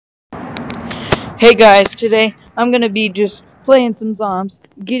Hey guys, today I'm gonna be just playing some zombies,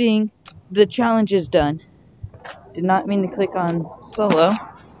 getting the challenges done. Did not mean to click on solo.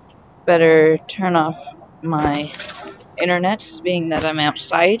 Better turn off my internet, being that I'm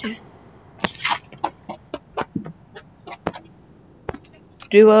outside.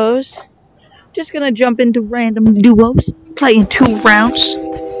 Duos. Just gonna jump into random duos, playing 2 rounds.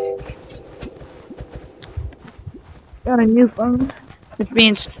 Got a new phone, which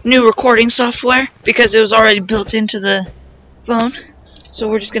means new recording software because it was already built into the phone. So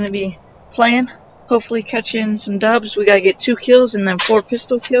we're just gonna be playing, hopefully catching some dubs. We gotta get 2 kills and then 4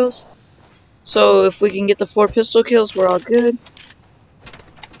 pistol kills. So if we can get the 4 pistol kills, we're all good.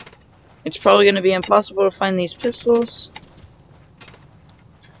 It's probably gonna be impossible to find these pistols,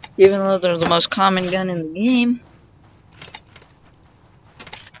 even though they're the most common gun in the game.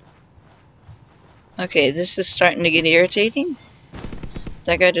 Okay, this is starting to get irritating.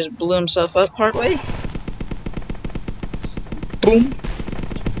 That guy just blew himself up partway. Boom.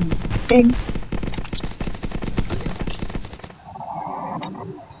 Boom.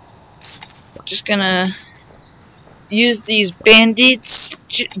 Just gonna use these bandages.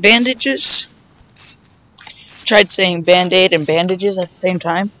 Tried saying band-aid and bandages at the same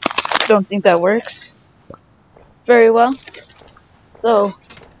time. Don't think that works very well. So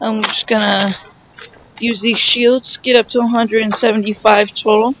I'm just gonna use these shields, get up to 175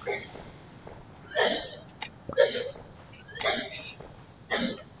 total.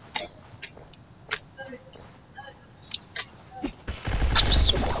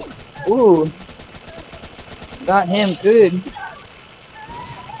 Ooh, got him good.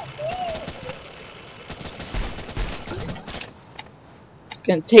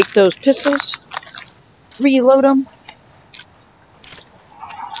 Gonna take those pistols, reload them,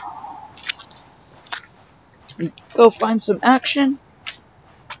 and go find some action.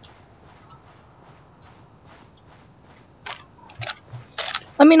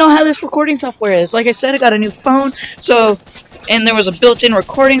 Let me know how this recording software is. Like I said, I got a new phone, and there was a built-in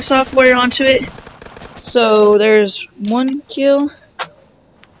recording software onto it. So there's 1 kill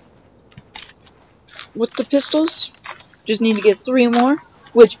with the pistols. Just need to get 3 more,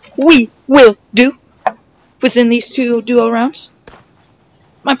 which we will do within these 2 duo rounds.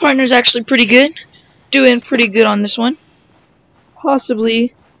 My partner's actually pretty good, doing pretty good on this one.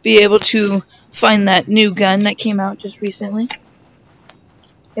 Possibly be able to find that new gun that came out just recently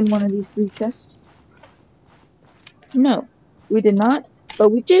in one of these 3 chests. No, we did not, but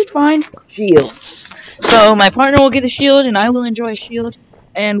we did find shields. So my partner will get a shield, and I will enjoy a shield,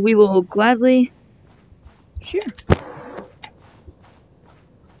 and we will gladly share.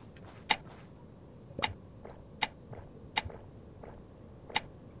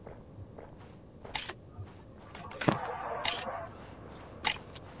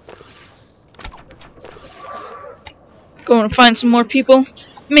 Going to find some more people,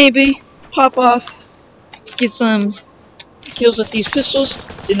 maybe pop off, get some kills with these pistols.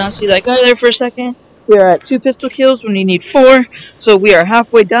 Did not see that guy there for a second. We are at 2 pistol kills when we need 4, so we are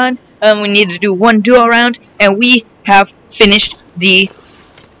halfway done. We need to do 1 duo round, and we have finished the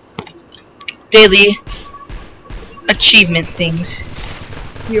daily achievement things.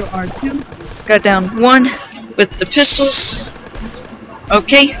 Here are 2. Got down 1 with the pistols.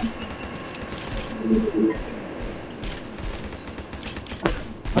 Okay.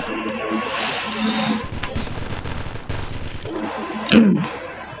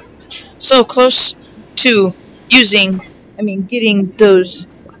 So close to getting those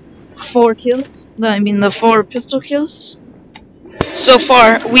 4 kills. The 4 pistol kills. So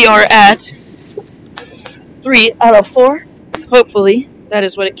far, we are at 3 out of 4. Hopefully, that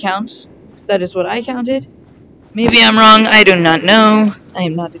is what it counts. That is what I counted. Maybe I'm wrong. I do not know. I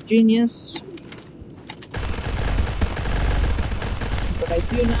am not a genius. But I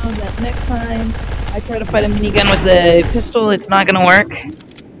do know that next time I try to fight a minigun with a pistol, it's not gonna work.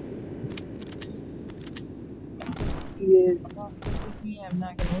 I'm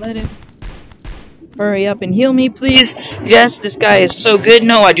not gonna let him. Hurry up and heal me, please. Yes, this guy is so good.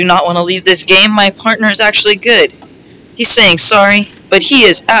 No, I do not want to leave this game. My partner is actually good. He's saying sorry, but he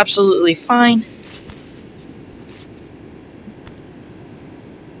is absolutely fine.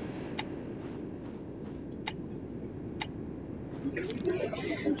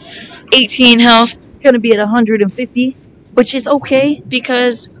 $18 health, gonna be at 150, which is okay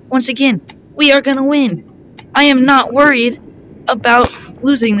because once again, we are gonna win. I am not worried about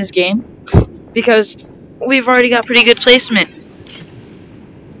losing this game because we've already got pretty good placement.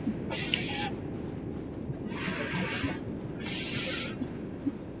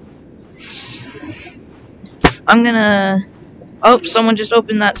 I'm gonna... Oh, someone just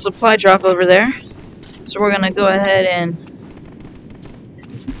opened that supply drop over there. So we're gonna go ahead and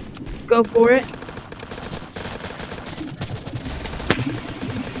go for it.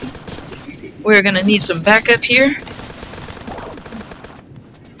 We're gonna need some backup here.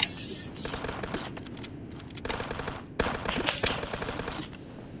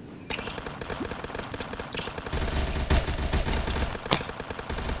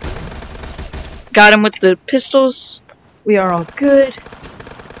 Got him with the pistols. We are all good.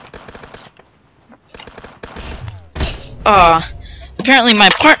 Apparently my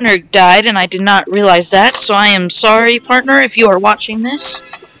partner died and I did not realize that, so I am sorry, partner, if you are watching this.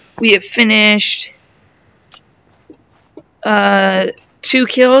 We have finished 2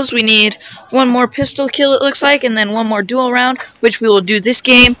 kills. We need 1 more pistol kill, it looks like, and then 1 more duel round, which we will do this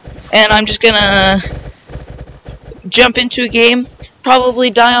game. And I'm just gonna jump into a game, probably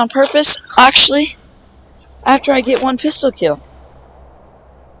die on purpose, actually, after I get 1 pistol kill.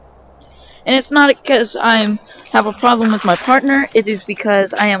 And it's not because I have a problem with my partner, it is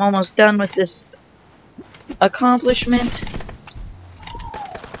because I am almost done with this accomplishment.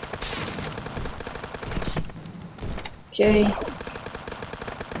 Okay.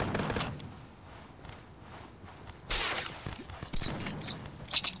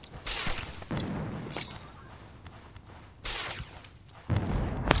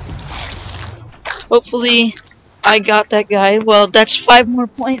 Hopefully I got that guy. Well, that's 5 more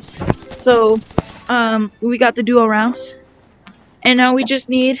points. So, we got the duo rounds. And now we just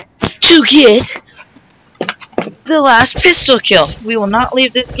need to get the last pistol kill. We will not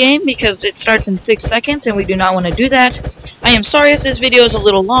leave this game because it starts in 6 seconds and we do not want to do that. I am sorry if this video is a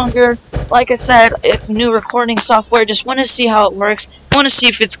little longer. Like I said, it's new recording software. Just want to see how it works. Want to see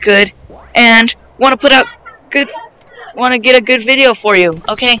if it's good. And want to put out want to get a good video for you.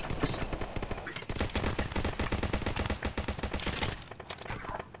 Okay?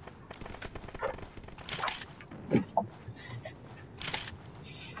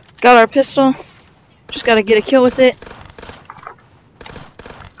 Got our pistol. Just gotta get a kill with it.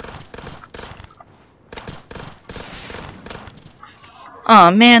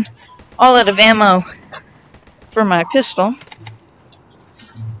 Aw, man. All out of ammo for my pistol.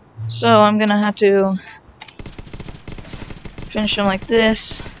 So I'm gonna have to finish him like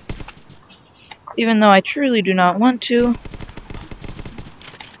this. Even though I truly do not want to.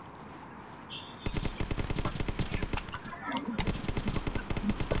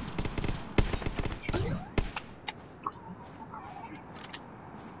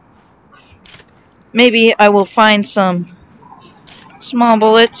 Maybe I will find some small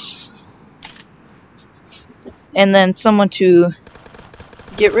bullets and then someone to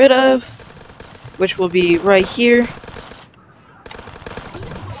get rid of, which will be right here.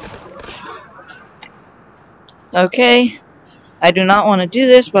 Okay, I do not want to do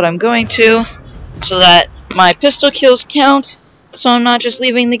this, but I'm going to, so that my pistol kills count, so I'm not just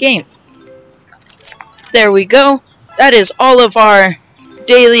leaving the game. There we go. That is all of our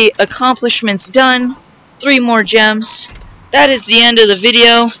daily accomplishments done. 3 more gems. That is the end of the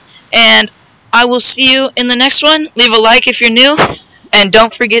video, and I will see you in the next one. Leave a like if you're new, and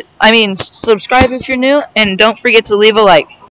don't forget, subscribe if you're new, and don't forget to leave a like.